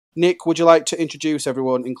Nick, would you like to introduce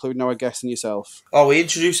everyone, including our guest and yourself? Are we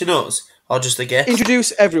introducing us or just the guest?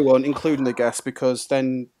 Introduce everyone, including the guest, because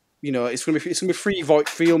then it's gonna be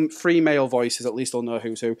free male voices. At least they'll know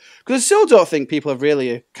who's who. Because I still don't think people have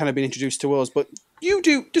really kind of been introduced to us, but you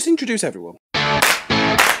do. Just introduce everyone.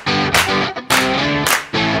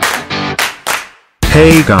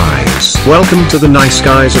 Hey guys, welcome to the Nice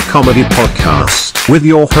Guys of Comedy podcast with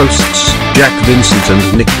your hosts, Jack, Vincent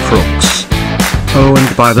and Nick Crooks. Oh,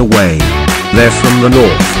 and by the way, they're from the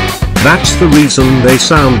north. That's the reason they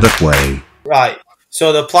sound that way. Right,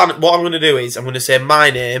 so the plan, what I'm going to do is, I'm going to say my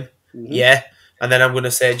name, yeah, and then I'm going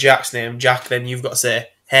to say Jack's name. Jack, then you've got to say,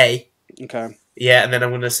 hey. Okay. Yeah, and then I'm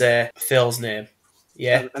going to say Phil's name.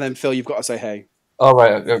 Yeah. And then Phil, you've got to say hey. Oh,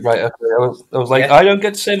 right, okay. I was like, yeah. I don't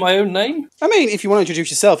get to say my own name? I mean, if you want to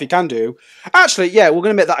introduce yourself, you can do. Actually, yeah, we're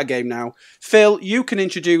going to make that a game now. Phil, you can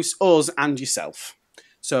introduce us and yourself.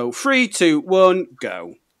 So, 3, 2, 1,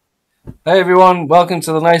 go. Hey, everyone. Welcome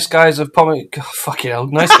to the Nice Guys of Pommy... God, fucking hell.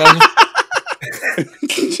 Nice Guys of...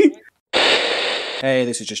 Hey,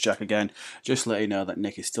 this is just Jack again. Just to let you know that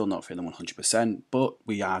Nick is still not feeling 100%, but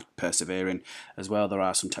we are persevering. As well, there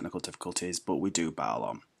are some technical difficulties, but we do battle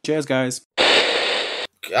on. Cheers, guys.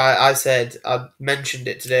 I mentioned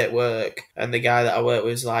it today at work, and the guy that I work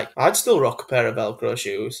with was like, I'd still rock a pair of Velcro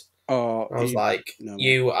shoes. Oh, I was like,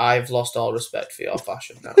 I've lost all respect for your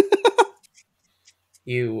fashion now.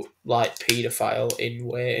 You, like, paedophile in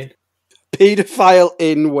waiting. Paedophile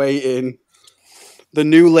in waiting. The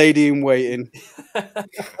new lady in waiting.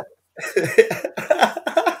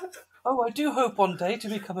 Oh, I do hope one day to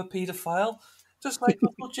become a paedophile, just like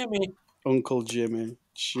Uncle Jimmy. Uncle Jimmy.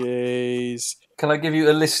 Jeez. Can I give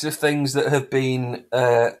you a list of things that have been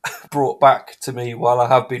brought back to me while I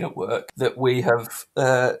have been at work that we have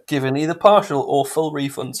given either partial or full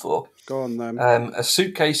refunds for? Go on then. A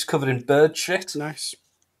suitcase covered in bird shit. Nice.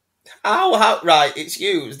 How? Right, it's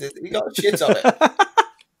used. You got shit on it.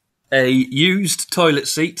 A used toilet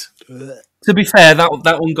seat. To be fair,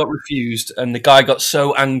 that one got refused, and the guy got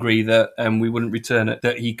so angry that we wouldn't return it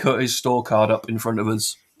that he cut his store card up in front of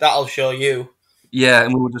us. That'll show you. Yeah,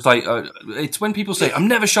 and we were just like, it's when people say, I'm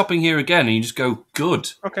never shopping here again, and you just go,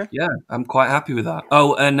 good. Okay. Yeah, I'm quite happy with that.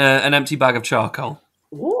 Oh, and an empty bag of charcoal.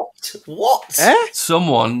 What?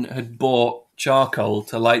 Someone had bought charcoal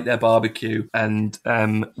to light their barbecue, and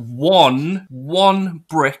one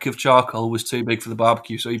brick of charcoal was too big for the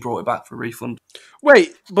barbecue, so he brought it back for a refund.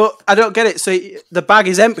 Wait, but I don't get it. So the bag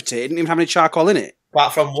is empty. It didn't even have any charcoal in it.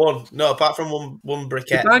 Apart from one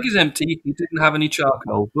briquette. The bag is empty. He didn't have any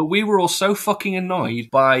charcoal. But we were all so fucking annoyed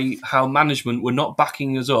by how management were not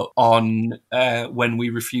backing us up on when we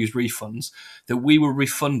refused refunds that we were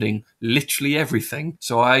refunding literally everything.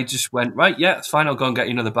 So I just went, right, yeah, it's fine. I'll go and get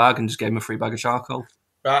you another bag, and just gave him a free bag of charcoal.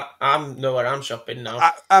 Right, I know where I'm shopping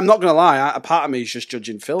now. I'm not going to lie. A part of me is just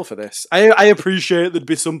judging Phil for this. I appreciate there'd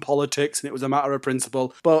be some politics and it was a matter of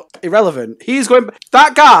principle, but irrelevant. He's going.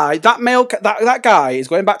 That guy is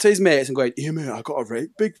going back to his mates and going, "Yeah, mate, I got a very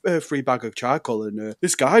big free bag of charcoal, and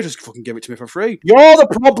this guy just fucking gave it to me for free." You're the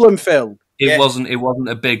problem, Phil. It wasn't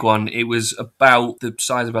a big one. It was about the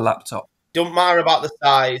size of a laptop. Don't matter about the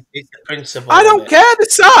size, it's the principle. I don't care the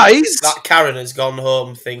size. That Karen has gone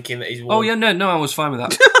home thinking that he's won. Oh, yeah, no, I was fine with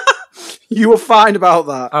that. You were fine about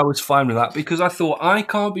that. I was fine with that because I thought I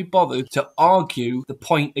can't be bothered to argue the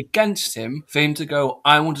point against him for him to go,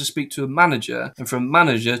 I want to speak to a manager, and for a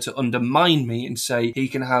manager to undermine me and say he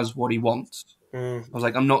can have what he wants. I was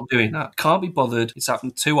like, I'm not doing that. Can't be bothered. It's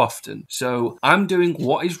happened too often. So I'm doing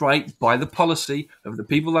what is right by the policy of the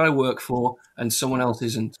people that I work for, and someone else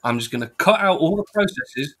isn't. I'm just going to cut out all the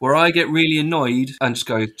processes where I get really annoyed and just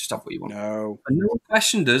go, just have what you want. No. And no one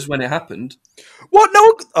questioned us when it happened. What?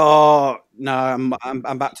 No. Oh no.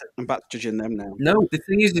 I'm back to judging them now. No. The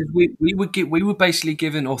thing is we were basically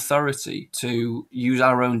given authority to use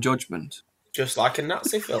our own judgment, just like a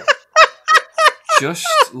Nazi film. Just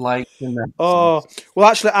like in that. Oh, well,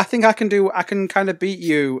 actually, I think I can kind of beat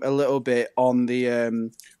you a little bit on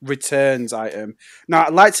the returns item. Now,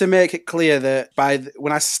 I'd like to make it clear that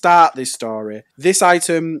when I start this story, this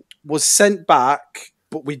item was sent back,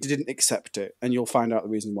 but we didn't accept it, and you'll find out the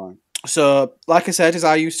reason why. So, like I said,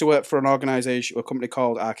 I used to work for a company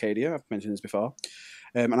called Arcadia. I've mentioned this before.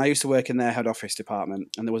 And I used to work in their head office department,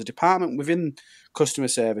 and there was a department within customer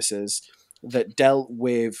services that dealt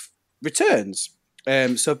with returns.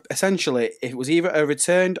 So essentially, it was either a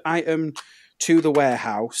returned item to the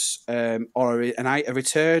warehouse or a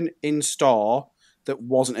return in store that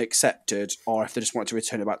wasn't accepted, or if they just wanted to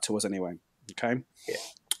return it back to us anyway. Okay? Yeah.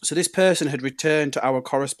 So this person had returned to our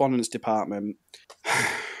correspondence department.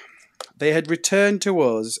 They had returned to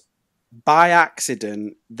us by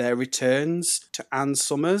accident, their returns to Ann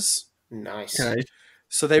Summers. Nice. Okay.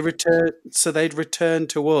 So they'd return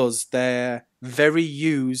to us their very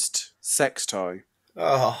used sex toy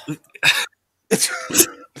Oh,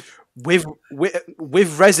 with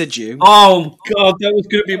residue. Oh God, that was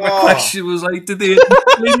going to be my Oh. question. Was like, did they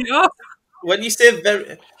clean it up? when you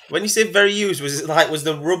say very used, was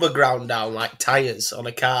the rubber ground down like tires on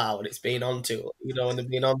a car when it's been onto? You know, when they've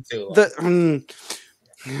been onto.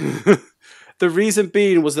 The reason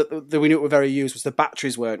being was that we knew it were very used was the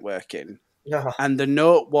batteries weren't working. Oh, And the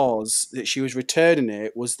note was that she was returning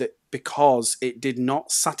it was that because it did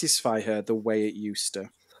not satisfy her the way it used to.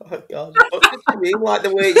 oh God! What did you mean? Like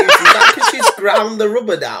the way it used to? Is that because she's ground the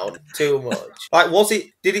rubber down too much? Like, was it?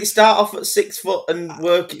 Did it start off at 6 foot and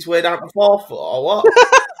work its way down to 4 foot, or what?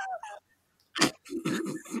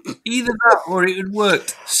 Either that, or it had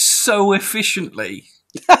worked so efficiently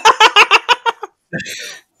that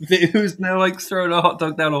it was now like throwing a hot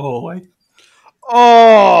dog down a hallway.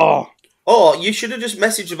 Oh! Or you should have just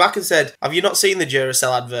messaged her back and said, "Have you not seen the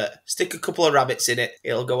Duracell advert? Stick a couple of rabbits in it;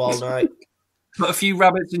 it'll go all night." Put a few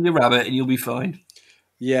rabbits in your rabbit, and you'll be fine.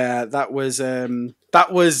 Yeah, that was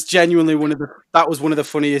genuinely one of the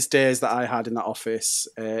funniest days that I had in that office.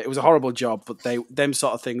 It was a horrible job, but them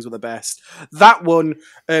sort of things were the best. That one,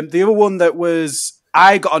 the other one that was,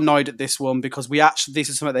 I got annoyed at this one because this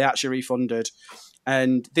is something they actually refunded,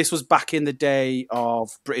 and this was back in the day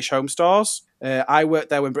of British Home Stores. I worked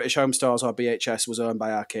there when British Home Stores, or BHS, was owned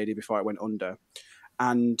by Arcadia before it went under,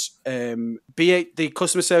 and the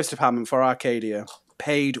customer service department for Arcadia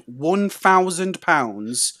paid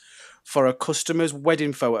 £1,000 for a customer's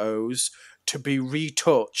wedding photos to be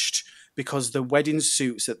retouched because the wedding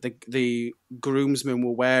suits that the groomsmen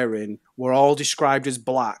were wearing were all described as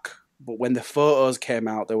black, but when the photos came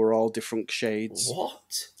out, they were all different shades.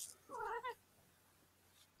 What?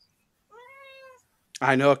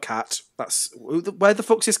 I know, Cat. Where the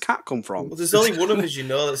fuck's this cat come from? Well, there's only one of us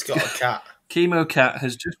that's got a cat. Chemo Cat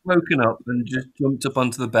has just woken up and just jumped up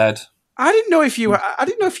onto the bed. I didn't know if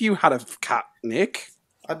you had a cat, Nick.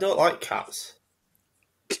 I don't like cats.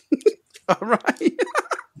 All right.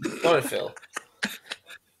 Sorry, Phil.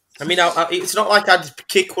 I mean, it's not like I'd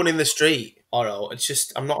kick one in the street. Or no, it's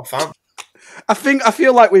just I'm not a fan. I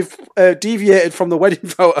feel like we've deviated from the wedding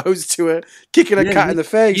photos to kicking a cat in the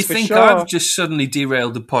face. You for think sure. I've just suddenly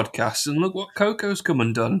derailed the podcast, and look what Coco's come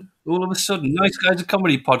and done. All of a sudden, Nice Guys, a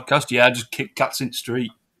comedy podcast. Yeah, I just kick cats in the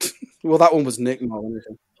street. Well, that one was Nick more than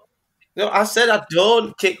anything. No, I said I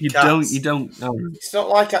don't kick cats. You don't. No. It's not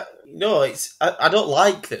like I don't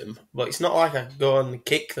like them, but it's not like I go and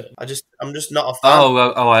kick them. I'm just not a fan.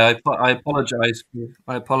 I apologise.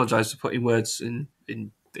 I apologise for putting words in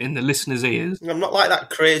the listeners' ears. I'm not like that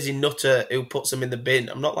crazy nutter who puts them in the bin.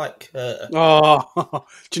 I'm not like her. Oh,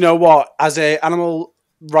 do you know what? As a animal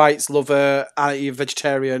rights lover,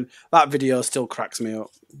 anti-vegetarian, that video still cracks me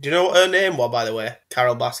up. Do you know what her name was, by the way?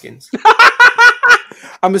 Carol Baskins.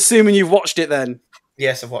 I'm assuming you've watched it then.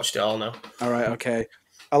 Yes, I've watched it all now. All right, okay.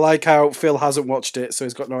 I like how Phil hasn't watched it, so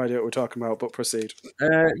he's got no idea what we're talking about, but proceed.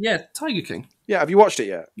 Yeah, Tiger King. Yeah, have you watched it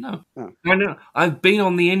yet? No. Oh. I know. I've been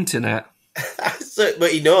on the internet.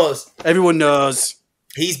 But he knows. Everyone knows.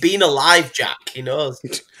 He's been alive, Jack. He knows.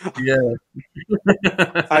 Yeah.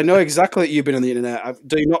 I know exactly that you've been on the internet.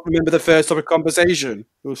 Do you not remember the first topic of conversation?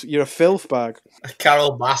 You're a filth bag. A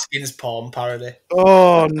Carol Baskins porn parody.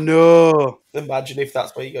 Oh, no. Imagine if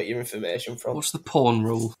that's where you got your information from. What's the porn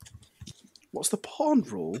rule? What's the porn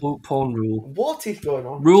rule? Porn rule. What is going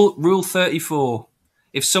on? Rule 34.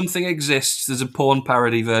 If something exists, there's a porn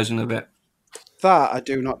parody version of it. That I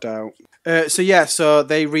do not doubt. So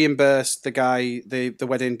they reimbursed the guy the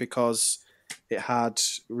wedding because it had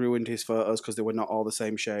ruined his photos because they were not all the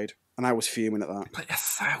same shade, and I was fuming at that. Like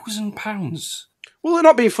 £1,000. Well, they're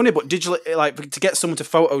not being funny, but digitally, like to get someone to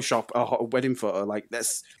Photoshop a wedding photo, like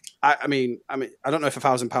that's. I mean, I don't know if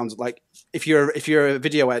 £1,000. Like, if you're a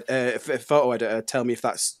a photo editor, tell me if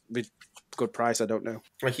that's a good price. I don't know.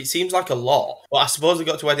 Like, it seems like a lot, but I suppose they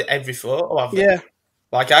got to edit every photo. Haven't they? Yeah.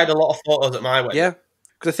 Like, I had a lot of photos at my wedding. Yeah.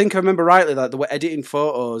 Because I think I remember rightly that they were editing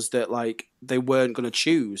photos that like they weren't going to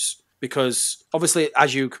choose because obviously,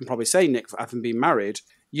 as you can probably say, Nick, having been married,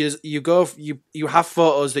 you have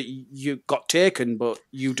photos that you got taken, but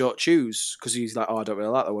you don't choose because he's like, oh, I don't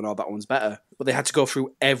really like that one, or that one's better. But they had to go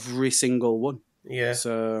through every single one. Yeah.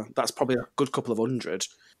 So that's probably a good couple of hundred.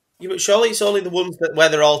 Yeah, but surely it's only the ones where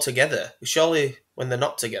they're all together. Surely when they're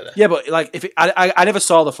not together. Yeah, but like I never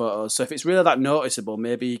saw the photos, so if it's really that noticeable,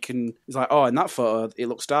 maybe you can. It's like, oh, in that photo it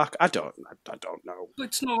looks dark. I don't know.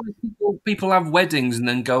 It's not like people have weddings and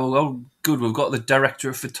then go, oh, good, we've got the director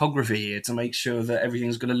of photography here to make sure that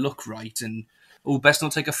everything's going to look right. And, oh, best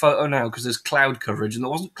not take a photo now because there's cloud coverage. And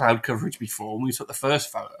there wasn't cloud coverage before when we took the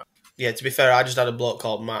first photo. Yeah, to be fair, I just had a bloke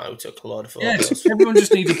called Matt who took a load of photos. Yes, everyone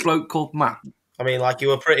just needs a bloke called Matt. I mean, like, you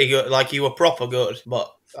were pretty good, like, you were proper good,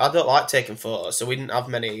 but I don't like taking photos, so we didn't have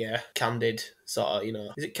many candid sort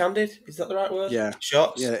of, is it candid? Is that the right word? Yeah.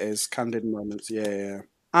 Shots? Yeah, it is. Candid moments. Yeah.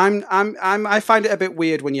 I find it a bit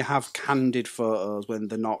weird when you have candid photos when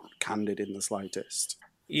they're not candid in the slightest.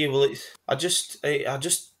 Yeah, well, I just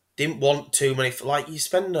didn't want too many. Like, you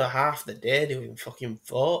spend half the day doing fucking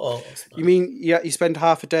photos. Man. You mean you spend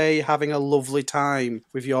half a day having a lovely time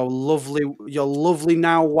with your lovely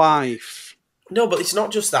now wife? No, but it's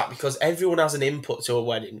not just that, because everyone has an input to a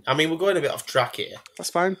wedding. I mean, we're going a bit off track here. That's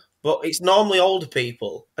fine. But it's normally older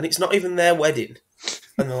people, and it's not even their wedding.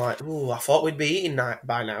 And they're like, oh, I thought we'd be eating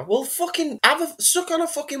by now. Well, fucking suck on a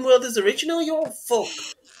fucking Werther's Original, you old fuck.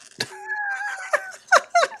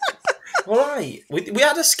 Alright, we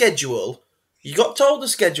had a schedule. You got told the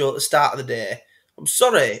schedule at the start of the day. I'm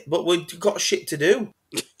sorry, but we've got shit to do.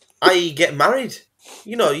 I.e. get married.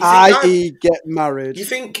 You think get married. You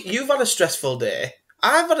think you've had a stressful day?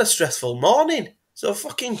 I've had a stressful morning. So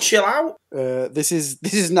fucking chill out. This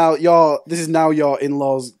is now your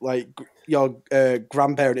in-laws, like your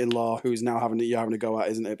grandparent-in-law who's now having to go at,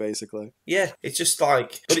 isn't it? Basically. Yeah, it's just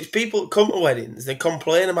like, but it's people that come to weddings. They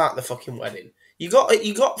complain about the fucking wedding. You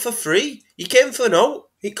got for free. You came for no.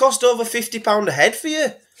 It cost over £50 a head for you.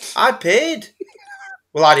 I paid.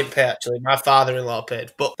 Well, I didn't pay actually. My father-in-law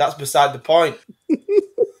paid, but that's beside the point.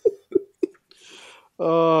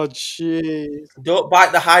 Oh, jeez. Don't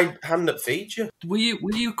bite the hand that feeds you. Were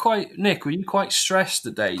you quite stressed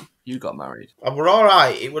the day you got married? We're all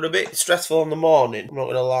right. It was a bit stressful in the morning, I'm not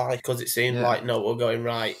going to lie, because it seemed like, no, we're going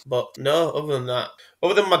right. But no, other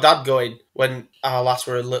than my dad going when our lass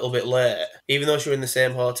were a little bit late, even though she were in the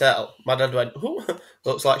same hotel, my dad went, oh,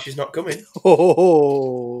 looks like she's not coming.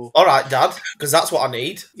 Oh. All right, Dad, because that's what I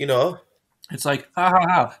need, It's like,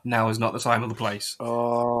 ha. Now is not the time or the place.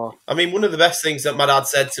 Oh. I mean, one of the best things that my dad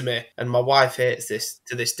said to me, and my wife hates this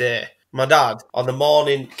to this day, my dad, on the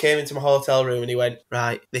morning, came into my hotel room and he went,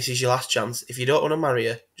 right, this is your last chance. If you don't want to marry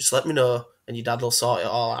her, just let me know and your dad will sort it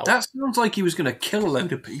all out. That sounds like he was going to kill a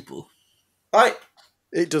load of people. Right.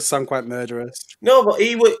 It does sound quite murderous. No, but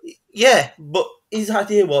but his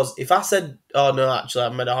idea was, if I said, oh no, actually, I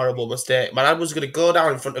made a horrible mistake, my dad was going to go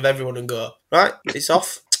down in front of everyone and go, right, it's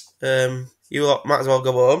off. You lot might as well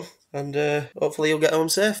go home, and hopefully you'll get home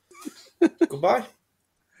safe. Goodbye.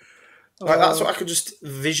 Like, that's what I could just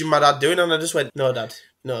vision my dad doing, and I just went, no, Dad,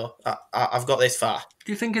 no, I've got this far.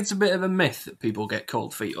 Do you think it's a bit of a myth that people get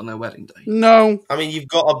cold feet on their wedding day? No. I mean, you've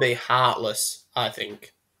got to be heartless, I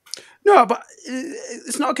think. No, but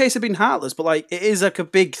it's not a case of being heartless, but like it is like a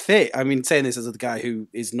big thing. I mean, saying this as a guy who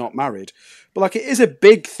is not married, but like it is a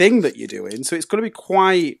big thing that you're doing, so it's going to be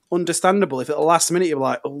quite understandable if at the last minute you're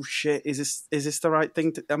like, "Oh shit, is this the right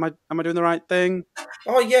thing? Am I doing the right thing?"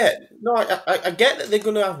 Oh yeah, no, I get that they're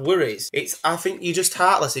going to have worries. I think you're just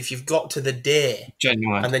heartless if you've got to the day,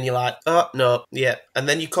 Genuine, and then you're like, oh no, yeah, and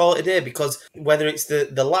then you call it a day, because whether it's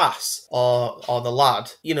the lass or the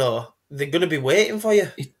lad, they're going to be waiting for you.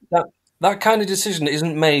 That kind of decision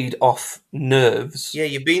isn't made off nerves. Yeah,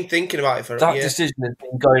 you've been thinking about it for that decision has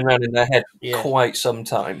been going around in their head for quite some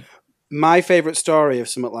time. My favourite story of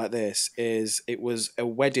something like this is it was a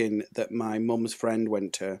wedding that my mum's friend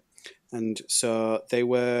went to. And so they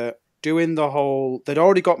were doing they'd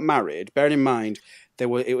already got married. Bearing in mind, it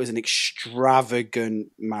was an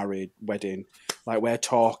extravagant married wedding. Like, we're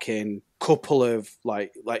talking couple of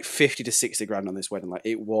like 50 to 60 grand on this wedding. Like,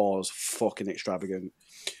 it was fucking extravagant.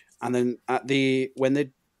 And then at the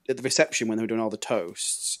reception, when they were doing all the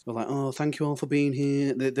toasts, they were like, "Oh, thank you all for being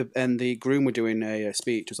here." And the groom were doing a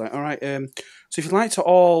speech. It was like, "All right, so if you'd like to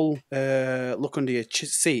all look under your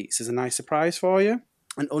seats, there's a nice surprise for you."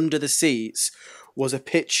 And under the seats was a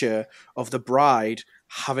picture of the bride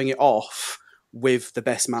having it off with the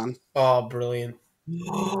best man. Oh, brilliant!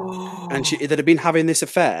 And they'd have been having this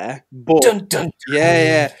affair, but dun, dun, dun.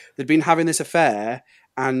 Yeah, they'd been having this affair.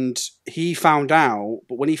 And he found out,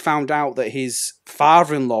 but when he found out that his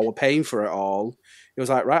father-in-law were paying for it all, he was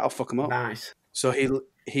like, right, I'll fuck him up. Nice. So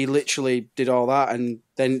he literally did all that. And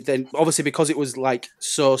then obviously because it was like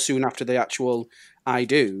so soon after the actual I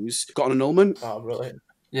do's, got an annulment. Oh, brilliant.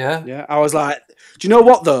 Yeah. Yeah. I was like, do you know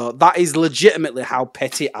what though? That is legitimately how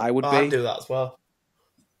petty I would be. I'd do that as well.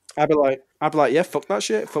 I'd be like, yeah, fuck that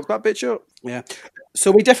shit. Fuck that bitch up. Yeah.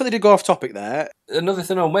 So we definitely did go off topic there. Another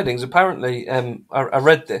thing on weddings, apparently, I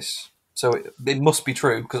read this, so it must be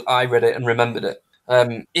true because I read it and remembered it.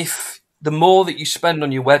 if the more that you spend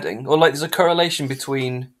on your wedding, or like there's a correlation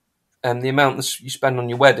between the amount that you spend on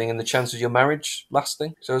your wedding and the chances of your marriage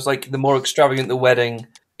lasting. So it's like the more extravagant the wedding,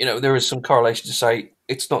 there is some correlation to say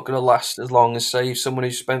it's not going to last as long as, say, someone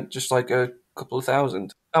who spent just like a couple of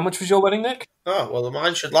thousand. How much was your wedding, Nick? Oh, well,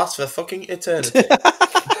 mine should last for fucking eternity.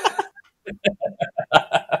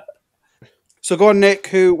 So go on, Nick.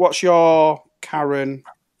 What's your Karen?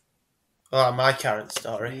 Oh, my Karen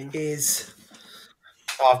story is.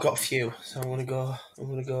 Oh, I've got a few, so I'm gonna go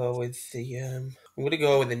with the. I'm gonna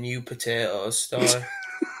go with the new potatoes story.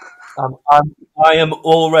 I am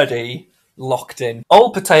already locked in.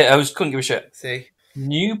 Old potatoes couldn't give a shit. See,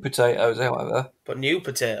 New potatoes, however. but new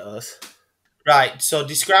potatoes. Right. So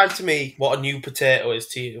describe to me what a new potato is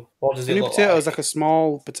to you. What does it New look potato like? is like a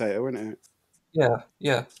small potato, isn't it?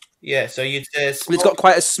 Yeah. Yeah. So you'd say. It's got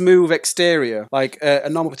quite a smooth exterior. Like a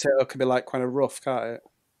normal potato can be like kind of rough, can't it?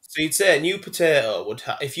 So you'd say a new potato would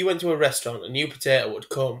if you went to a restaurant, a new potato would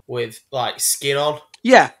come with like skin on.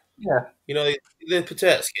 Yeah. You know, the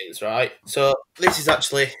potato skins, right? So this is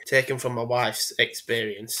actually taken from my wife's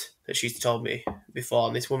experience that she's told me before,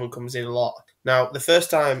 and this woman comes in a lot. Now, the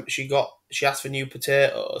first time she asked for new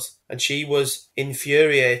potatoes, and she was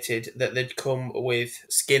infuriated that they'd come with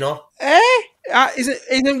skin on.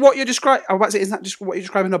 Isn't what you're describing? I was about to say, isn't that just what you're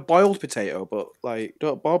describing a boiled potato? But like,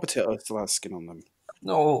 don't boiled potatoes still have skin on them?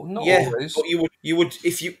 No, not Yeah, always. but you would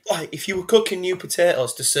if you were cooking new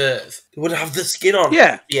potatoes to serve, they would have the skin on.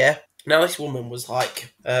 Yeah. Yeah. Now this woman was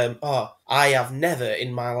like, I have never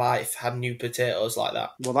in my life had new potatoes like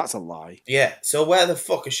that. Well, that's a lie. Yeah, so where the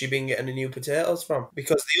fuck has she been getting the new potatoes from?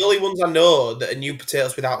 Because the only ones I know that are new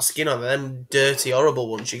potatoes without skin on are them dirty, horrible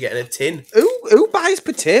ones you get in a tin. Who buys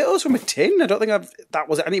potatoes from a tin? I don't think I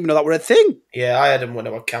didn't even know that were a thing. Yeah, I had them when I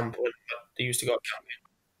was camping. They used to go camping.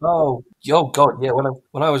 Oh God, yeah.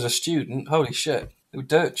 When I was a student, holy shit, they were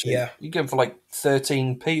dirt cheap. Yeah. You get them for like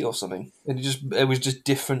 13p or something. It was just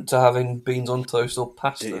different to having beans on toast or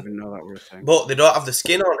pasta. Didn't even know that were a thing. But they don't have the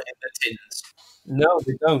skin on in the tins. No,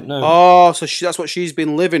 they don't. No. Oh, so that's what she's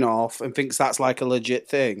been living off and thinks that's like a legit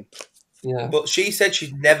thing. Yeah. But she said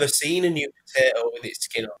she's never seen a new potato with its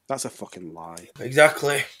skin on. That's a fucking lie.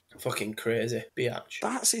 Exactly. Fucking crazy. Biatch.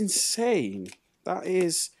 That's insane. That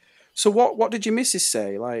is. So what did your missus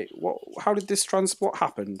say? Like, how did this what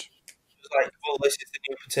happened? She was like, well, this is the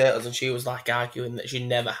new potatoes, and she was like arguing that she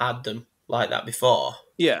never had them like that before.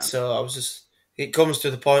 Yeah. So I was just, it comes to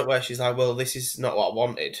the point where she's like, well, this is not what I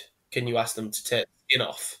wanted. Can you ask them to take the skin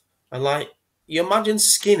off? And like, you imagine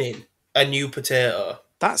skinning a new potato.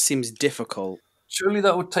 That seems difficult. Surely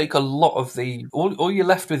that would take a lot of the... All you're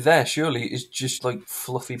left with there, surely, is just like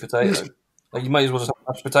fluffy potato. Like, you might as well just have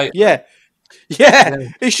mashed potato. Yeah.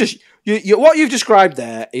 It's just what you've described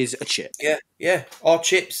there is a chip. Yeah. Or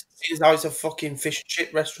chips. Now it's a fucking fish and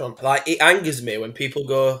chip restaurant. Like, it angers me when people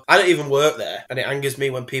go... I don't even work there, and it angers me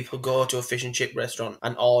when people go to a fish and chip restaurant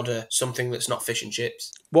and order something that's not fish and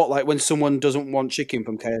chips. What, like when someone doesn't want chicken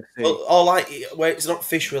from KFC? Well, or like, where it's not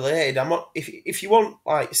fish related. I'm not... If you want,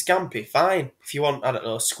 like, scampi, fine. If you want, I don't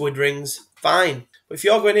know, squid rings, fine. But if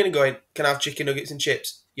you're going in and going, can I have chicken nuggets and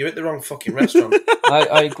chips? You're at the wrong fucking restaurant.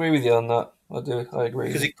 I agree with you on that. I agree.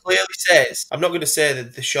 Because it clearly says, I'm not going to say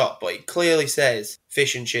the shop, but it clearly says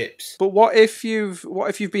fish and chips. But what if you've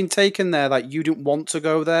been taken there, like you didn't want to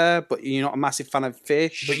go there, but you're not a massive fan of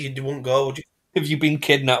fish? But you won't go, would you? Have you been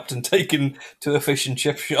kidnapped and taken to a fish and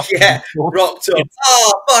chip shop? Yeah, rocked up.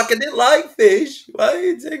 Oh, fuck, I didn't like fish. Why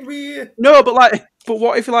did you take me here? No, but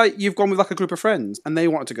what if like you've gone with like a group of friends and they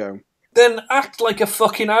wanted to go? Then act like a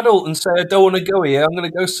fucking adult and say, I don't want to go here, I'm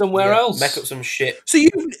going to go somewhere else. Make up some shit. So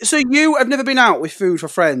you have never been out with food for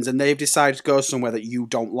friends and they've decided to go somewhere that you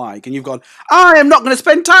don't like and you've gone, I am not going to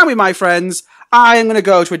spend time with my friends, I am going to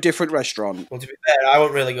go to a different restaurant. Well, to be fair, I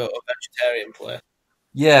won't really go to a vegetarian place.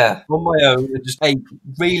 Yeah, on my own, I just ate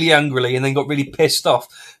really angrily and then got really pissed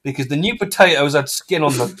off because the new potatoes had skin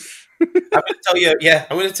on them. I'm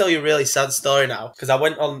going to tell you a really sad story now because I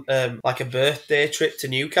went on like a birthday trip to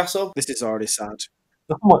Newcastle. This is already sad.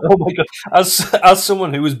 Oh my god! As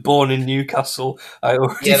someone who was born in Newcastle, I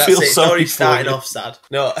already feel it's sorry already for starting you. off sad.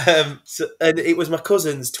 No, and it was my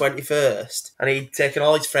cousin's 21st, and he'd taken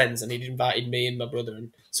all his friends, and he'd invited me and my brother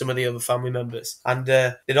and some of the other family members, and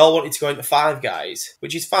they'd all wanted to go into Five Guys,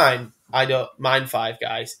 which is fine. I don't mind Five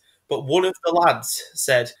Guys, but one of the lads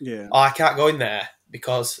said, Yeah. "Oh, I can't go in there."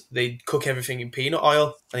 Because they cook everything in peanut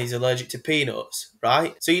oil and he's allergic to peanuts,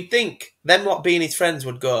 right? So you'd think them lot being his friends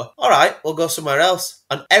would go, all right, we'll go somewhere else.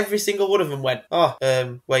 And every single one of them went, where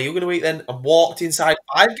are you going to eat then? And walked inside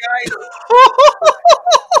Five Guys.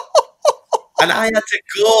 And I had to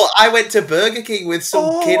go. I went to Burger King with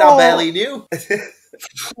some kid I barely knew.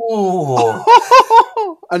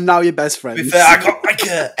 Oh, And now you're best To friends. be fair, I got like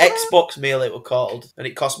a Xbox meal, it was called, and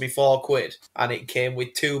it cost me £4, and it came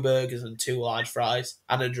with 2 burgers and 2 large fries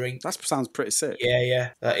and a drink. That sounds pretty sick.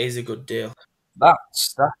 Yeah, that is a good deal.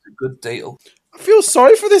 that's a good deal. I feel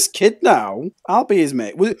sorry for this kid now. I'll be his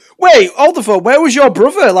mate. Wait, hold the phone. Where was your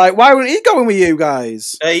brother? Like, why wasn't he going with you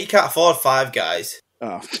guys? He can't afford 5 guys,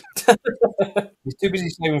 Oh. He's too busy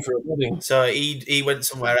saving for a wedding. so he went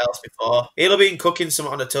somewhere else before. He'll have been cooking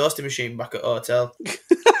something on a toasting machine back at hotel.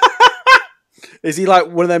 Is he like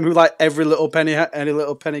one of them who like every little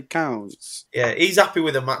penny counts? Yeah, he's happy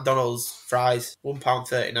with a McDonald's fries,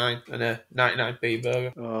 £1.39 and a 99p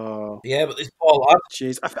burger. Oh, Yeah, but this poor lad,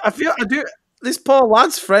 jeez. I feel I do. This poor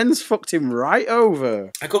lad's friends fucked him right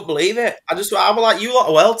over. I couldn't believe it. I was like, you lot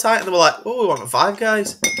are well tight, and they were like, oh, we want a 5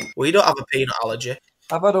 guys. We don't have a peanut allergy.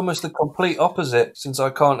 I've had almost the complete opposite since I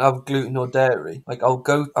can't have gluten or dairy. Like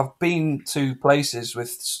I've been to places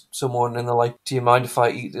with someone and they're like, "Do you mind if I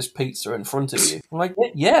eat this pizza in front of you?" I'm like,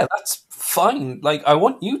 "Yeah, that's fine. Like I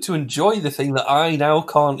want you to enjoy the thing that I now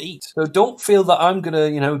can't eat. So don't feel that I'm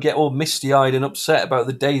gonna, get all misty-eyed and upset about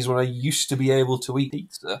the days when I used to be able to eat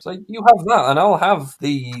pizza. It's like you have that, and I'll have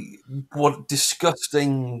the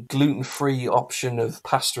disgusting gluten-free option of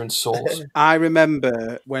pasta and sauce." I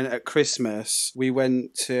remember when at Christmas me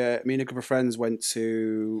and a group of friends went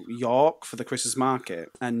to York for the Christmas market,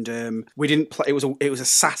 and we didn't. It was a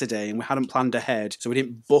Saturday, and we hadn't planned ahead, so we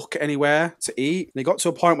didn't book anywhere to eat. And it got to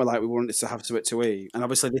a point where like we wanted to have something to eat, and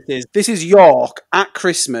obviously this is York at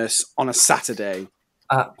Christmas on a Saturday.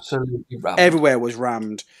 Absolutely rammed. Everywhere was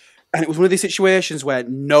rammed, and it was one of these situations where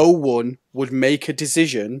no one would make a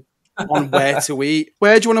decision on where to eat.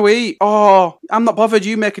 Where do you want to eat? Oh, I'm not bothered.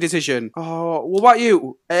 You make a decision. Oh, what about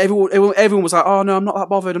you? Everyone was like, oh no, I'm not that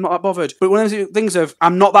bothered. I'm not that bothered. But one of those things of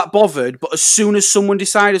I'm not that bothered. But as soon as someone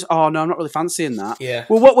decides, oh no, I'm not really fancying that. Yeah.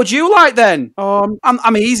 Well, what would you like then?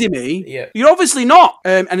 I'm easy, me. Yeah. You're obviously not.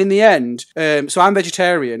 And in the end, so I'm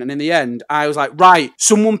vegetarian. And in the end, I was like, right,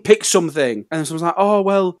 someone pick something. And someone's like, oh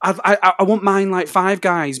well, I want mine like Five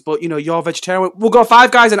Guys, but you're vegetarian. We'll go Five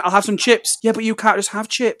Guys and I'll have some chips. Yeah, but you can't just have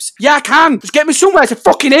chips. Yeah, I can. Just get me somewhere to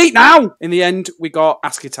fucking eat now. In the end, we got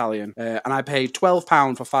Ask Italian, and I paid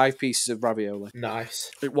 £12 for 5 pieces of ravioli.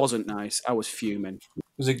 Nice. It wasn't nice. I was fuming.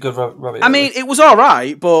 Was it good ravioli? I mean, it was all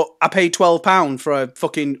right, but I paid £12 for a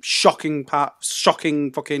fucking shocking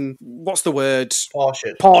fucking what's the word?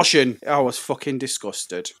 Portion. I was fucking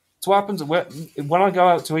disgusted. So what happens when I go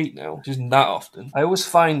out to eat now, which isn't that often, I always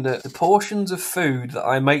find that the portions of food that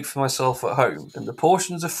I make for myself at home and the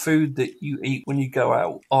portions of food that you eat when you go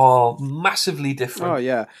out are massively different. Oh,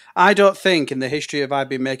 yeah. I don't think in the history of I've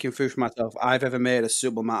been making food for myself, I've ever made a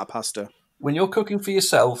suitable amount of pasta. When you're cooking for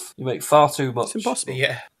yourself, you make far too much. It's impossible.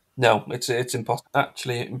 Yeah. No, it's impossible.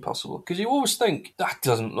 Actually impossible. Because you always think, that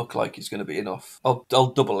doesn't look like it's going to be enough. I'll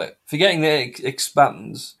double it. Forgetting that it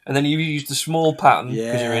expands, and then you use the small pattern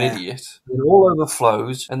because you're an idiot. It all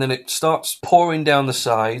overflows, and then it starts pouring down the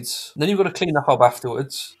sides. And then you've got to clean the hob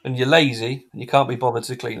afterwards, and you're lazy, and you can't be bothered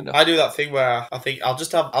to clean it up. I do that thing where I think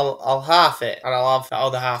I'll half it, and I'll have the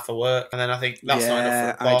other half for work, and then I think that's not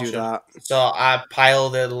enough for a portion. I do that. So I pile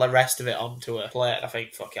the rest of it onto a plate, and I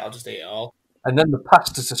think, fuck it, I'll just eat it all. And then the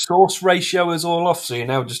pasta to sauce ratio is all off, so you're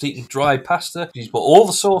now just eating dry pasta. You put all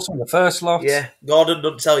the sauce on the first lot. Yeah, Gordon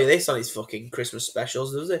doesn't tell you this on his fucking Christmas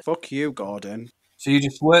specials, does he? Fuck you, Gordon. So you're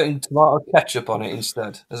just squirting tomato ketchup on it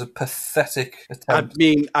instead, as a pathetic attempt. I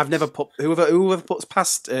mean, I've never put... Whoever puts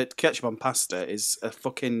ketchup on pasta is a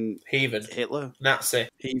fucking... Heathen. Hitler. Nazi.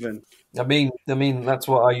 Heathen. I mean, that's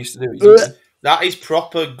what I used to do. That is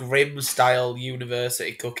proper Grimm-style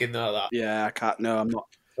university cooking, though, that. Yeah, I can't... No, I'm not...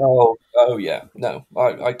 Oh yeah. No,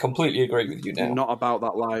 I completely agree with you now. I'm not about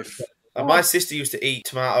that life. And my sister used to eat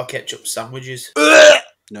tomato ketchup sandwiches.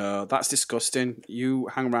 No, that's disgusting. You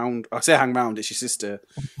hang around. I say hang around. It's your sister.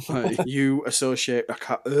 You associate.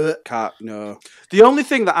 I can't. No. The only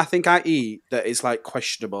thing that I think I eat that is like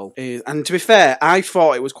questionable is, and to be fair, I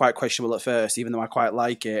thought it was quite questionable at first, even though I quite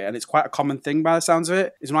like it, and it's quite a common thing by the sounds of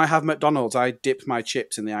it. Is when I have McDonald's, I dip my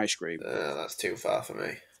chips in the ice cream. That's too far for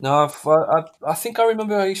me. No, I think I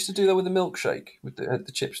remember I used to do that with the milkshake, with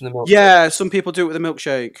the chips and the milkshake. Yeah, some people do it with a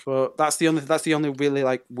milkshake, but that's the only really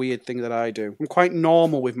like weird thing that I do. I'm quite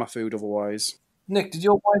normal with my food otherwise. Nick, did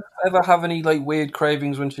your wife ever have any like weird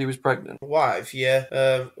cravings when she was pregnant? Wife,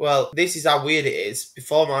 yeah. Well, this is how weird it is.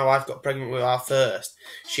 Before my wife got pregnant with our first,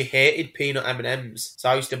 she hated peanut M&Ms, so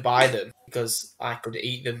I used to buy them because I could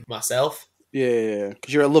eat them myself. Yeah,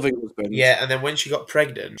 because you're a loving husband. Yeah, and then when she got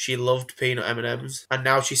pregnant, she loved peanut M&Ms, and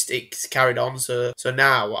now she's carried on. So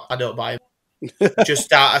now I don't buy them.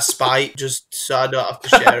 just out of spite, just so I don't have to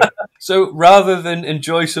share it. So rather than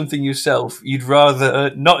enjoy something yourself, you'd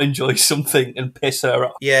rather not enjoy something and piss her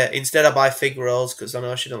off. Yeah, instead I buy fig rolls because I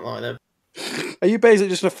know she don't like them. Are you basically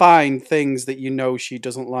just going to find things that you know she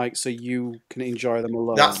doesn't like so you can enjoy them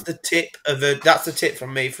alone? That's the tip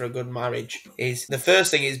from me for a good marriage. Is the first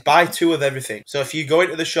thing is buy 2 of everything. So if you go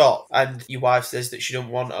into the shop and your wife says that she don't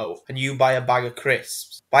want and you buy a bag of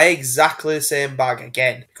crisps, buy exactly the same bag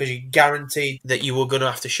again because you guaranteed that you were going to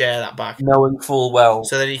have to share that bag. Knowing full well.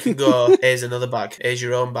 So then you can go, here's another bag, here's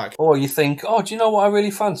your own bag. Or you think, oh, do you know what I really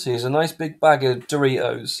fancy is a nice big bag of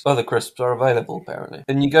Doritos. Other crisps are available, apparently.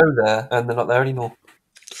 And you go there and they're not there anymore.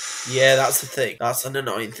 Yeah, that's the thing. That's an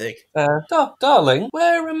annoying thing. Darling,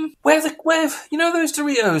 where you know those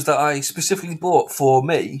Doritos that I specifically bought for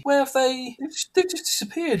me? Where have they? They've just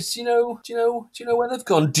disappeared. Do you know where they've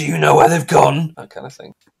gone? Do you know where they've gone? That kind of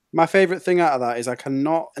thing. My favourite thing out of that is I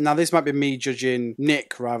cannot... Now, this might be me judging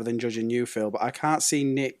Nick rather than judging you, Phil, but I can't see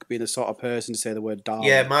Nick being the sort of person to say the word darling.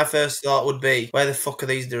 Yeah, my first thought would be, where the fuck are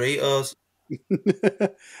these Doritos?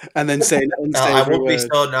 And then saying I would be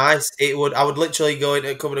so nice. I would literally go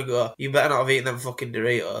into a cupboard and go, you better not have eaten them fucking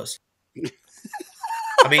Doritos.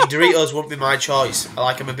 I mean, Doritos wouldn't be my choice.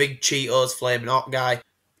 I'm a big Cheetos Flaming Hot guy.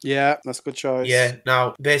 Yeah, that's a good choice. Yeah,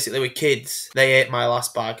 now, basically with kids, they ate my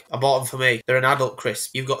last bag. I bought them for me. They're an adult crisp.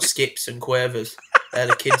 You've got Skips and Quavers. They're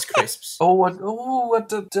the kids' crisps. I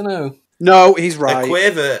don't know. No, he's right. A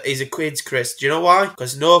Quaver is a kid's crisp. Do you know why?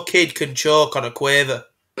 Because no kid can choke on a Quaver.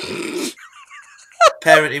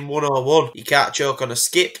 Parenting 101. You can't choke on a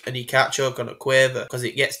Skip and you can't choke on a Quaver because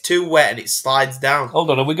it gets too wet and it slides down. Hold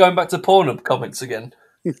on, are we going back to Pornhub comments again?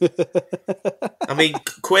 I mean,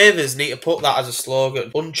 Quavers need to put that as a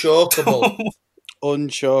slogan. Unchokeable.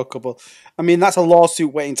 Unchokeable. I mean, that's a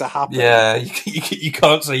lawsuit waiting to happen. Yeah, you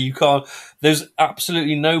can't say you can't. There's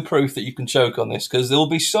absolutely no proof that you can choke on this because there will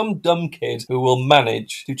be some dumb kid who will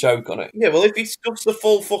manage to choke on it. Yeah, well, if he stuffs the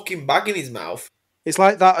full fucking bag in his mouth. It's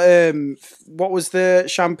like that, what was the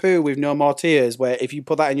shampoo with No More Tears, where if you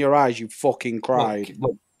put that in your eyes, you fucking cried.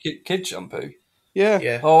 Kid shampoo?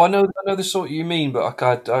 Yeah. Oh, I know the sort you mean, but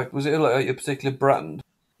was it like a particular brand?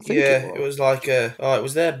 Yeah, it was like it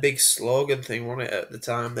was their big slogan thing, wasn't it, at the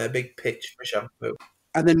time? Their big pitch for shampoo.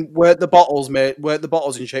 And then weren't the bottles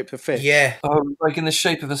in shape of fish? Yeah. Like in the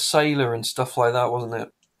shape of a sailor and stuff like that, wasn't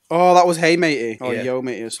it? Oh, that was Hey Matey. Or Yeah. Yo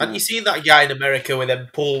Matey or something. And you seen that guy in America with them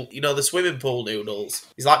the swimming pool noodles?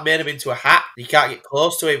 He's like made him into a hat. You can't get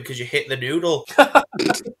close to him because you hit the noodle.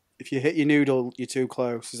 If you hit your noodle, you're too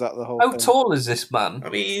close. Is that the whole How thing? tall is this man? I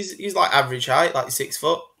mean, he's like average height, like 6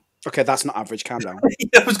 foot. Okay, that's not average. Calm down.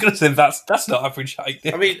 I was going to say that's not average height.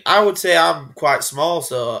 I mean, I would say I'm quite small,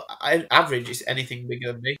 so average is anything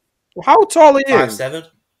bigger than me. Well, how tall are you? 5'7".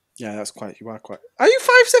 Yeah, that's quite. You are quite. Are you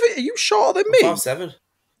 5'7"? Are you shorter than me? 5'7".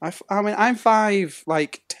 I mean, I'm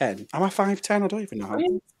 5'10". Am I 5'10"? I don't even know how.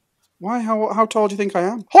 Why? How tall do you think I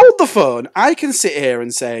am? Hold the phone. I can sit here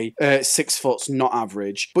and say 6 foot's not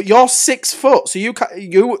average, but you're 6 foot, so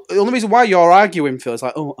the only reason why you're arguing, Phil, is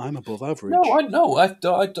like, oh, I'm above average. No, I know.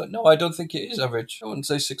 I don't know. I don't think it is average. I wouldn't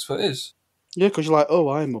say 6 foot is. Yeah, because you're like, oh,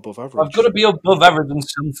 I'm above average. I've got to be above average in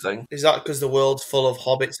something. Is that because the world's full of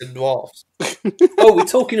hobbits and dwarfs? Oh, we're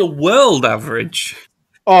talking a world average.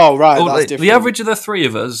 Oh, right. That's different. The average of the three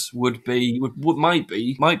of us might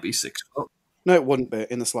be 6 foot. No, it wouldn't be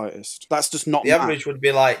in the slightest. That's just not. The average would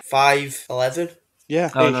be like 5'11".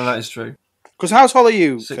 Yeah. Oh no, that is true. Because how tall are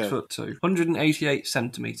you? 6'2", 188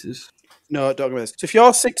 centimeters. No, don't go with this. So if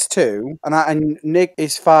you're 6'2", and Nick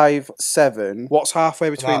is 5'7", what's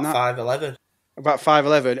halfway between About that? 5'11". About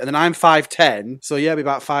 5'11", and then I'm 5'10", so yeah, it'd be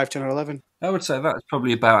about 5'10" or 11. I would say that's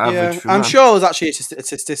probably about average. Yeah, for I'm man. sure there's actually a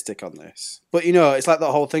statistic on this, but it's like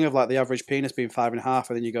that whole thing of like the average penis being 5.5,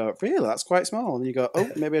 and then you go, really, that's quite small, and then you go, oh,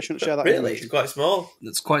 maybe I shouldn't share that. Really, information. it's quite small.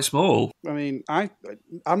 It's quite small. I mean,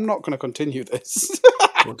 I'm not going to continue this.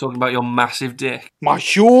 We're talking about your massive dick. My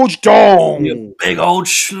huge dong. Your big old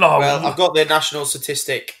schlong. Well, I've got the national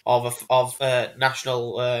statistic of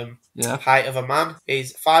national height of a man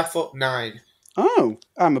is 5'9". Oh,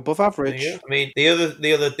 I'm above average. I mean, the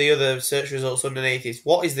other search results underneath is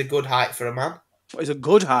what is the good height for a man? What is a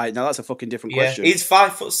good height? Now that's a fucking different question. Is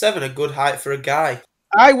 5'7" a good height for a guy?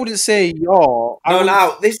 I wouldn't say you're.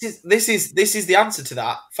 Now this is the answer to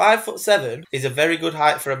that. 5'7" is a very good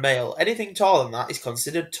height for a male. Anything taller than that is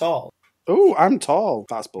considered tall. Oh, I'm tall.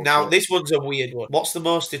 That's bullshit. Now this one's a weird one. What's the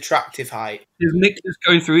most attractive height? Is Nick just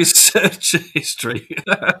going through his search history?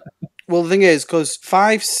 Well, the thing is, because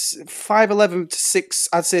 5'11" to 6,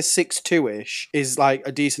 I'd say 6'2" is like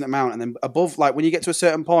a decent amount, and then above, like when you get to a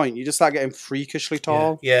certain point, you just start getting freakishly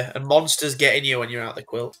tall. Yeah, and monsters getting you when you're out the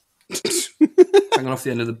quilt. hanging off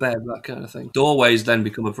the end of the bed, that kind of thing. Doorways then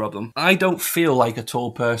become a problem. I don't feel like a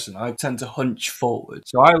tall person. I tend to hunch forward.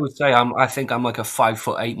 So I would say I think I'm like a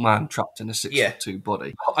 5'8" man trapped in a 6'2"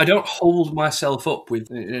 body. I don't hold myself up with,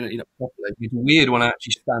 properly. It's weird when I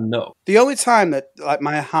actually stand up. The only time that like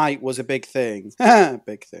my height was a big thing,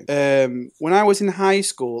 when I was in high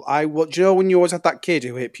school, do you know when you always had that kid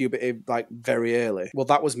who hit puberty like very early? Well,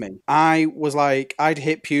 that was me. I'd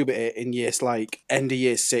hit puberty in years like end of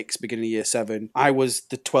year 6, beginning of year 7. I was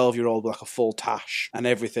the 12-year-old with like a full tash and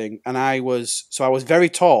everything, and I was very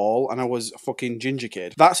tall and I was a fucking ginger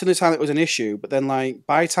kid. That's the only time it was an issue. But then like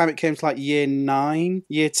by the time it came to like year 9,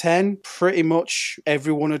 year 10, pretty much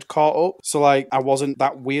everyone had caught up. So like I wasn't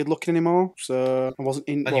that weird looking anymore. So I wasn't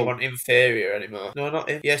in. And you weren't inferior anymore. No, not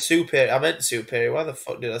superior. I meant superior. Why the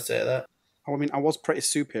fuck did I say that? I mean, I was pretty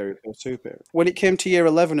superior. When it came to year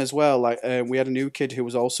 11 as well, like we had a new kid who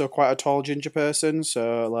was also quite a tall ginger person.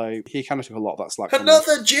 So like he kind of took a lot of that slack.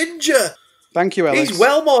 Another ginger. Thank you, Alex. He's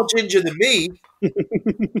well more ginger than me.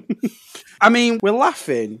 I mean, we're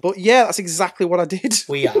laughing, but yeah, that's exactly what I did.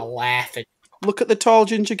 We are laughing. Look at the tall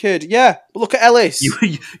ginger kid. Yeah, but look at Ellis.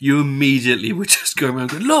 You immediately were just going around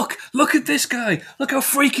going, look at this guy. Look how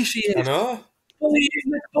freakish he is. I know. Bully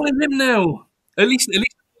him now. At least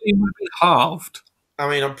he would be halved. I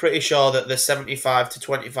mean, I'm pretty sure that the 75 to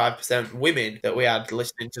 25% women that we had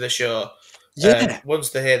listening to the show, once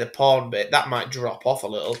they hear the porn bit, that might drop off a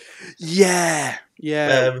little. Yeah.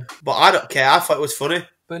 But I don't care. I thought it was funny.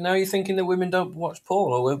 But now you're thinking that women don't watch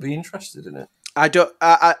porn or won't be interested in it. I don't.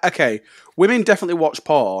 Okay, women definitely watch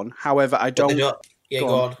porn. However, I don't. Yeah,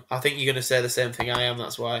 go on. I think you're going to say the same thing I am.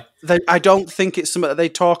 That's why. I don't think it's something that they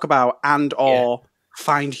talk about or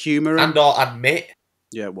find humour in. And or admit.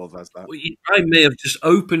 Yeah, well, that's that. I may have just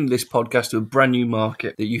opened this podcast to a brand new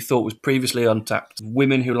market that you thought was previously untapped.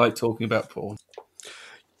 Women who like talking about porn.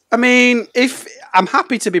 I mean, if I'm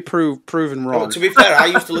happy to be proven wrong. Well, to be fair, I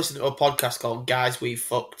used to listen to a podcast called Guys We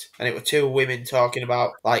Fucked, and it were 2 women talking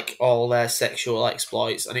about like all their sexual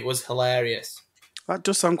exploits, and it was hilarious. That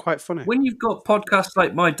does sound quite funny. When you've got podcasts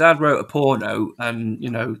like My Dad Wrote a Porno, and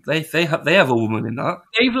they have a woman in that.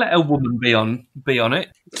 They've let a woman be on it.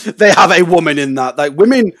 They have a woman in that. Like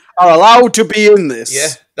women are allowed to be in this. Yeah,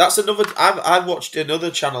 that's another. I've watched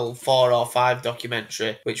another Channel 4 or 5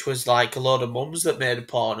 documentary, which was like a load of mums that made a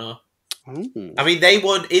porno. Ooh. I mean, they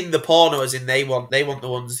weren't in the porno, as in they want the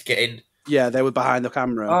ones getting. Yeah, they were behind the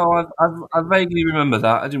camera. Oh, I vaguely remember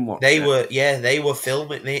that. I didn't watch it. They were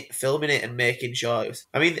filming it and making sure it was.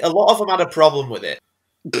 I mean, a lot of them had a problem with it.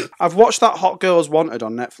 I've watched that Hot Girls Wanted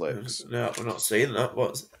on Netflix. No, I'm not seeing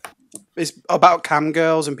that. It's about cam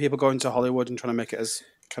girls and people going to Hollywood and trying to make it as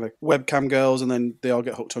kind of webcam girls, and then they all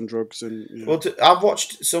get hooked on drugs. And Well, I've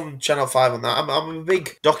watched some Channel 5 on that. I'm a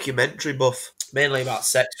big documentary buff, mainly about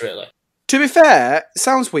sex, really. To be fair, it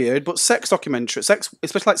sounds weird, but especially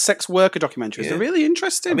like sex worker documentaries, they're really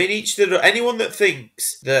interesting. I mean, anyone that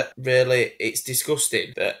thinks that really it's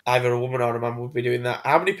disgusting that either a woman or a man would be doing that,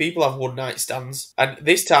 how many people have one night stands? And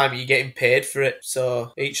this time you're getting paid for it,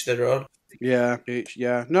 so each their own. Yeah.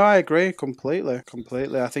 No, I agree completely.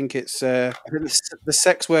 I think it's the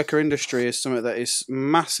sex worker industry is something that is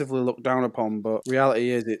massively looked down upon, but reality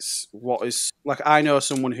is it's what is like. I know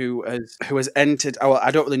someone who has entered. Well, I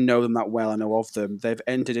don't really know them that well. I know of them. They've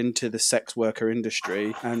entered into the sex worker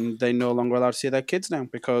industry, and they're no longer allowed to see their kids now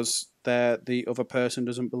because the other person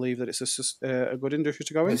doesn't believe that it's a good industry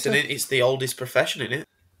to go into. It's the oldest profession, isn't it?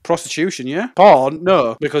 Prostitution, yeah. Porn,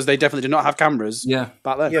 no, because they definitely did not have cameras. Yeah,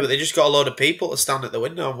 back then. Yeah, but they just got a load of people to stand at the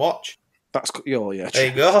window and watch. That's yeah. There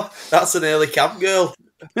you go. That's an early cam girl.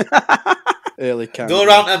 Early cam. Go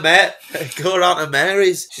around to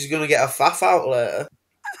Mary's. She's gonna get a faff out later.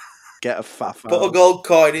 Get a faff out. Put a gold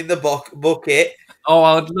coin in the bucket. Oh,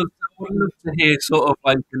 I would love to hear sort of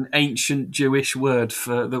like an ancient Jewish word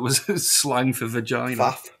that was slang for vagina.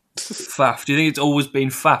 Faff. Faff. Do you think it's always been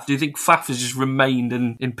faff? Do you think faff has just remained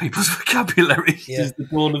in people's vocabulary? Yeah.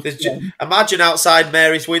 Imagine outside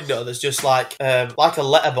Mary's window, there's just like a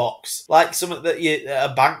letterbox, like something that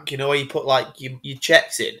at a bank, where you put like your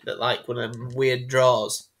checks in, that like one of them weird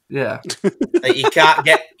drawers. Yeah, that you can't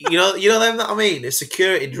get. You know them that I mean. A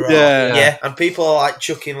security drawer. Yeah. And people are like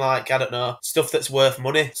chucking like I don't know stuff that's worth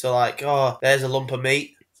money. So like, oh, there's a lump of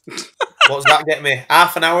meat. What's that get me?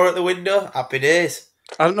 Half an hour at the window. Happy days.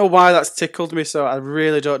 I don't know why that's tickled me so. I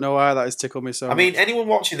really don't know why that has tickled me so. I mean, anyone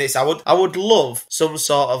watching this, I would love some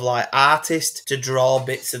sort of like artist to draw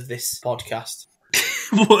bits of this podcast.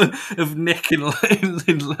 of Nick in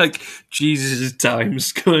like Jesus'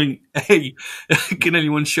 times going, hey, can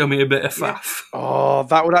anyone show me a bit of faff? Oh,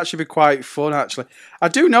 that would actually be quite fun. Actually, I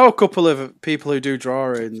do know a couple of people who do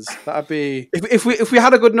drawings. That'd be if we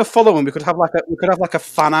had a good enough following, we could have like a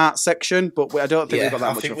fan art section. But I don't think we've got that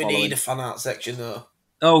I much think of a we following. need a fan art section though.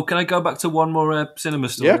 Oh, can I go back to one more cinema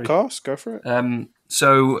story? Yeah, of course, go for it.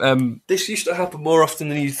 So this used to happen more often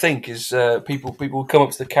than you think. Is people would come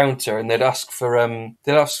up to the counter and they'd ask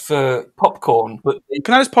for popcorn, but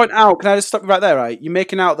Can I just point out? Can I just stop you right there? Right, you're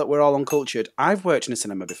making out that we're all uncultured. I've worked in a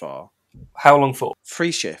cinema before. how long for?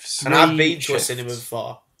 3 shifts. And I've been to a shifts. cinema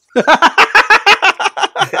before.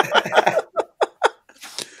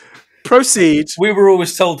 Proceed. We were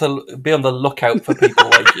always told to be on the lookout for people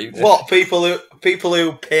like you. What people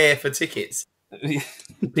who pay for tickets?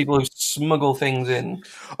 People who smuggle things in.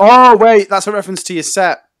 Oh wait, that's a reference to your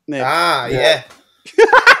set, Nick. Ah, yeah.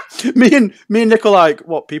 me and Nick are like,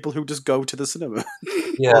 what, people who just go to the cinema?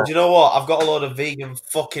 Yeah. Well, do you know what? I've got a load of vegan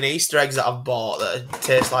fucking Easter eggs that I've bought that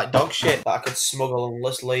taste like dog shit that I could smuggle and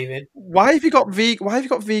just leave in. Why have you got vegan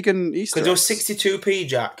Easter Because eggs? there was 62p,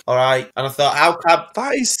 Jack. All right, and I thought,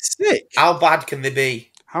 That is sick. how bad can they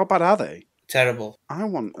be? How bad are they? Terrible. I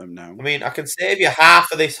want them now. I mean, I can save you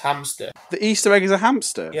half of this hamster. The Easter egg is a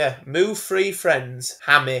hamster. Yeah, move-free friends,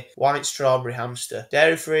 hammy, white strawberry hamster,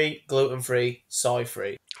 dairy-free, gluten-free,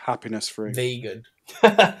 soy-free, Happiness free. vegan.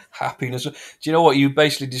 Happiness. Do you know what? You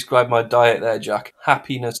basically described my diet there, Jack.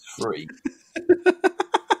 Happiness free.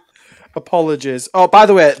 Apologies. Oh, by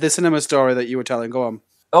the way, the cinema story that you were telling, go on.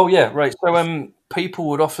 Oh yeah, right. So people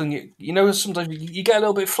would often, sometimes you get a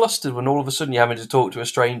little bit flustered when all of a sudden you're having to talk to a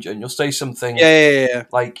stranger, and you'll say something. Yeah.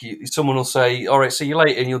 Like someone will say, "All right, see you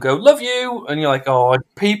later," and you'll go, "Love you," and you're like, "Oh." And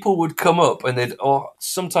people would come up and they'd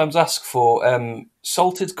sometimes ask for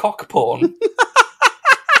salted cock porn.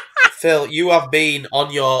 Phil, you have been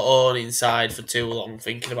on your own inside for too long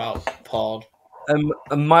thinking about porn.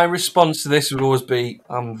 And my response to this would always be,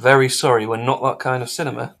 "I'm very sorry, we're not that kind of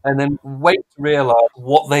cinema." And then wait to realise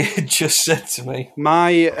what they had just said to me.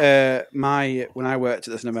 My when I worked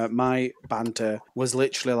at the cinema, my banter was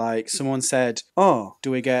literally like, someone said, "Oh, do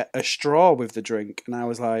we get a straw with the drink?" And I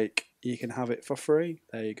was like, "You can have it for free."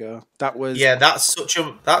 There you go. That was that's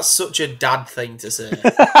such a dad thing to say.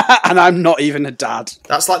 and I'm not even a dad.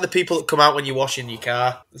 That's like the people that come out when you're washing your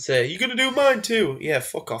car and say, "You're gonna do mine too." Yeah,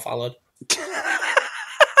 fuck off, Alan.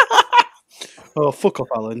 Oh, fuck off,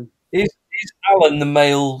 Alan. Is Alan the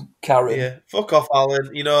male Karen? Yeah, fuck off, Alan.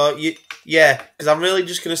 Because I'm really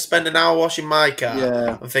just gonna spend an hour washing my car.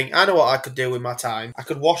 Yeah. And think, I know what I could do with my time. I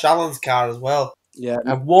could wash Alan's car as well. Yeah.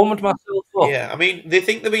 I've warmed myself up. Yeah, I mean, they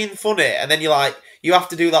think they're being funny, and then you're like, you have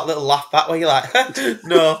to do that little laugh back where you're like,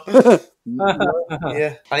 no.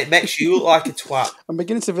 Yeah, and it makes you look like a twat. I'm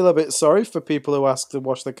beginning to feel a bit sorry for people who ask to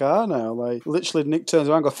wash the car now. Like, literally, Nick turns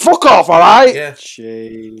around and goes, "Fuck off, all right?" Yeah.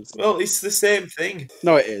 Jeez. Well, it's the same thing.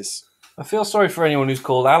 No, it is. I feel sorry for anyone who's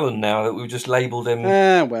called Alan now that we've just labelled him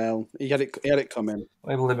Well, he had it coming.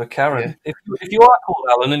 labelled him a Karen. If you are called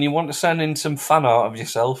Alan and you want to send in some fan art of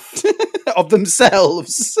yourself, Of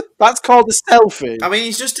themselves. That's called a selfie. I mean,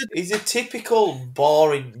 he's a typical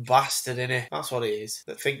boring bastard, isn't he? That's what he is.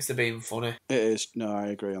 That thinks they're being funny. It is. No, I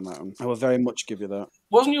agree on that one. I will very much give you that.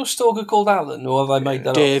 wasn't your stalker called Alan, or have I made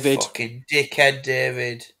that David. Fucking dickhead,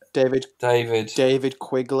 David. David. up? David.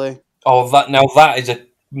 Quigley. Oh, that is a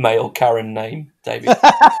male Karen name, David.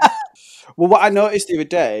 Well, what I noticed the other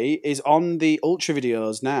day is on the Ultra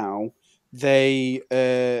videos now, they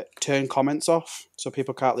turn comments off, so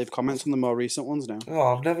people can't leave comments on the more recent ones now.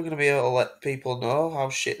 Oh, I'm never going to be able to let people know how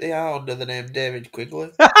shit they are under the name David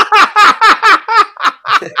Quigley.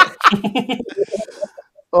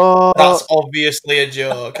 Oh, That's obviously a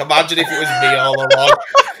joke. Imagine if it was me all along.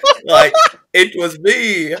 Like, it was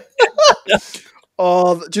me.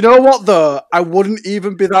 Oh, do you know what though? I wouldn't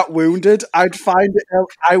even be that wounded. I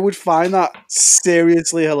would find that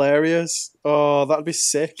seriously hilarious. Oh, that'd be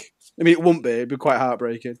sick. I mean, it wouldn't be. It'd be quite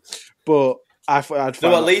heartbreaking. But I'd find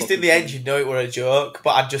No, that at least in fucking the end, funny. you know it were a joke,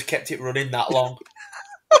 but I'd just kept it running that long.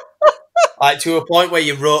 Like, to a point where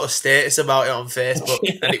you wrote a status about it on Facebook,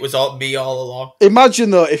 and it was me all along. Imagine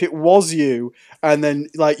though if it was you, and then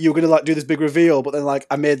like you were gonna like do this big reveal, but then like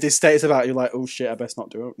I made this status about it. You're like, oh shit, I best not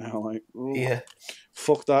do it now. Like, ooh, Yeah.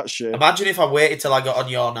 fuck that shit. Imagine if I waited till I got on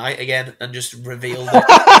your night again and just revealed it.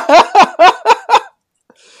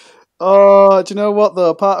 Oh, do you know what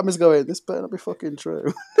though? Part of me's going, this better not be fucking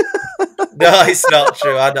true. No, it's not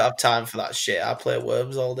true. I don't have time for that shit. I play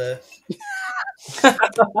Worms all day.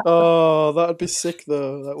 Oh, that'd be sick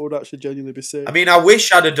though. That would actually genuinely be sick. I mean, I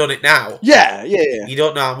wish I'd have done it now. Yeah. You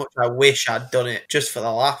don't know how much I wish I'd done it just for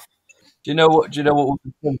the laugh. Do you know what? Would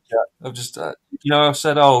be funny, Jack? I've just, I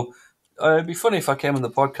said, it'd be funny if I came on the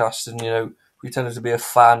podcast and pretended to be a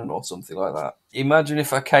fan or something like that. Imagine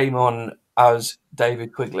if I came on as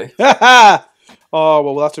David Quigley. Oh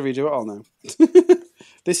well, we'll have to redo it all now.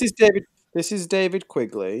 This is David. This is David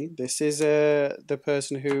Quigley. This is the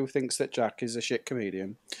person who thinks that Jack is a shit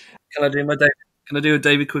comedian. Can I do a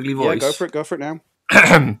David Quigley voice? Yeah, go for it now.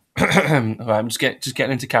 Right, I'm just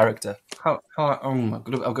getting into character. I'm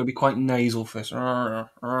gonna be quite nasal first. Hello.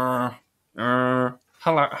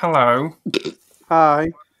 Hi.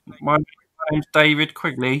 My name's David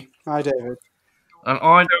Quigley. Hi, David. And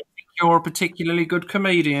I don't think you're a particularly good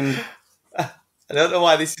comedian. I don't know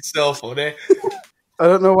why this is so funny. I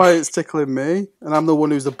don't know why it's tickling me, and I'm the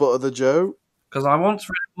one who's the butt of the joke. Because I once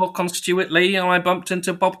read a book on Stuart Lee, and I bumped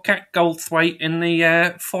into Bobcat Goldthwait in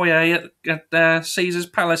the foyer at Caesar's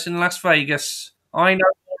Palace in Las Vegas. I know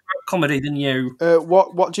more about comedy than you.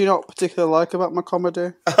 What do you not particularly like about my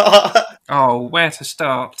comedy? Oh, where to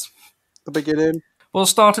start? The beginning. We'll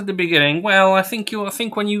start at the beginning. Well, I think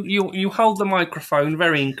when you hold the microphone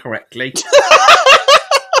very incorrectly.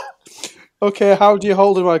 Okay, how do you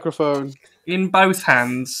hold a microphone? In both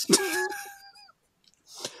hands.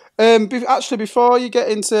 Actually, before you get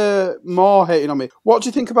into more hating on me, what do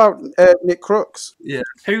you think about Nick Crooks? Yeah.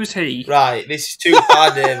 Who's he? Right, this is too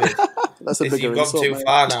far, David. That's a bigger You've gone insult, too mate.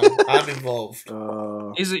 far now. I'm involved.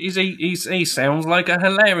 He sounds like a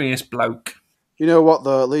hilarious bloke. You know what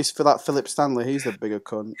though? At least for that Philip Stanley, he's the bigger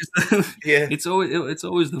cunt. Yeah. It's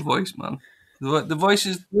always the voice, man. The voice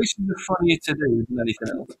is funnier to do than anything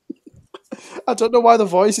else. I don't know why the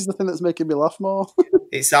voice is the thing that's making me laugh more.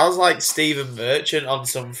 It sounds like Stephen Merchant on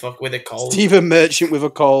some fuck with a cold. Stephen Merchant with a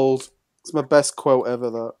cold. It's my best quote ever,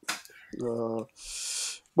 that.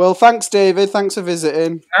 Well, thanks, David. Thanks for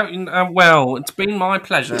visiting. Well, it's been my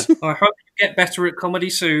pleasure. I hope you get better at comedy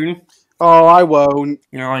soon. Oh, I won't.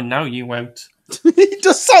 No, I know you won't. He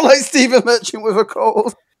does sound like Stephen Merchant with a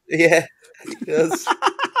cold. Yeah, it does.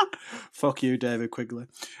 Fuck you, David Quigley.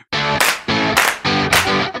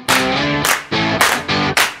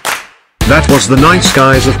 That was the Nice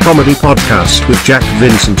Guys of Comedy podcast with Jack,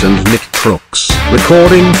 Vincent and Nick Crooks,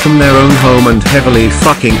 recording from their own home and heavily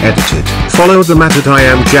fucking edited. Follow them at I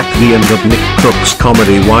am Jack the and at Nick Crooks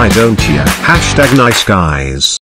Comedy, why don't ya? #NiceGuys.